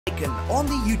icon on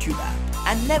the YouTube app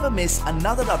and never miss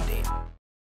another update.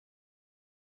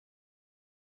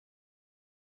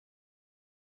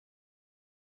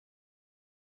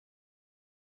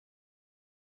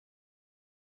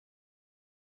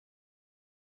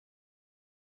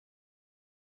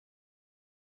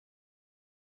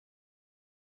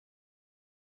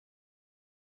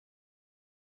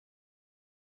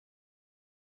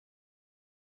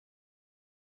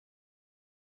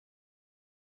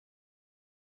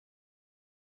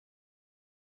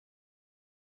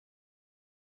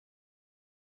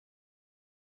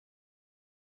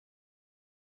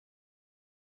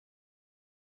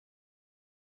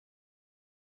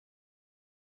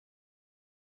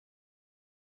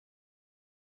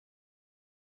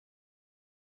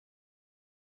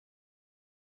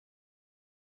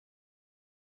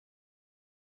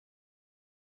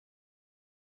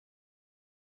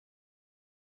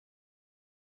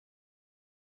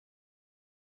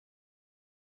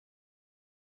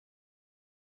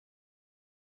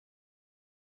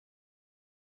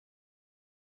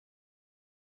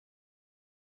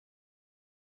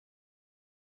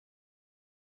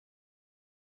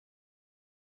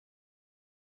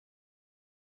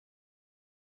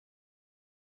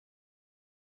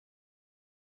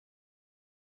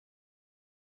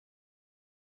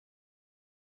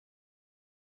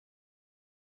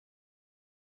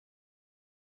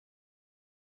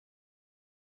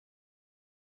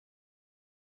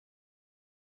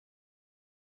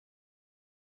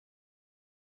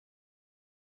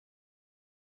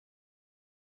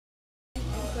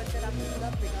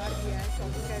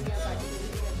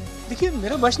 देखिए,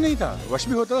 मेरा वश नहीं था। वश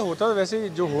भी होता तो वैसे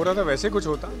जो हो रहा था वैसे कुछ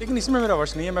होता, लेकिन इसमें मेरा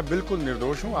वश नहीं है। मैं बिल्कुल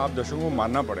निर्दोष हूँ। आप दर्शकों को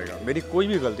मानना पड़ेगा, मेरी कोई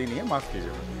भी गलती नहीं है, माफ़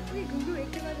कीजिएगा।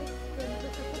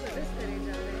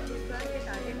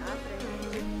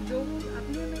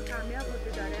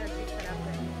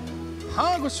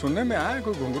 हाँ, कुछ सुनने में आया,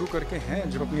 कोई घुंघरू करके हैं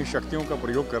जो अपनी शक्तियों का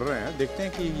प्रयोग कर रहे हैं। देखते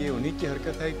हैं कि ये उन्हीं की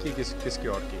हरकत है कि किसकी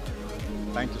और की।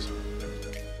 Thank you sir.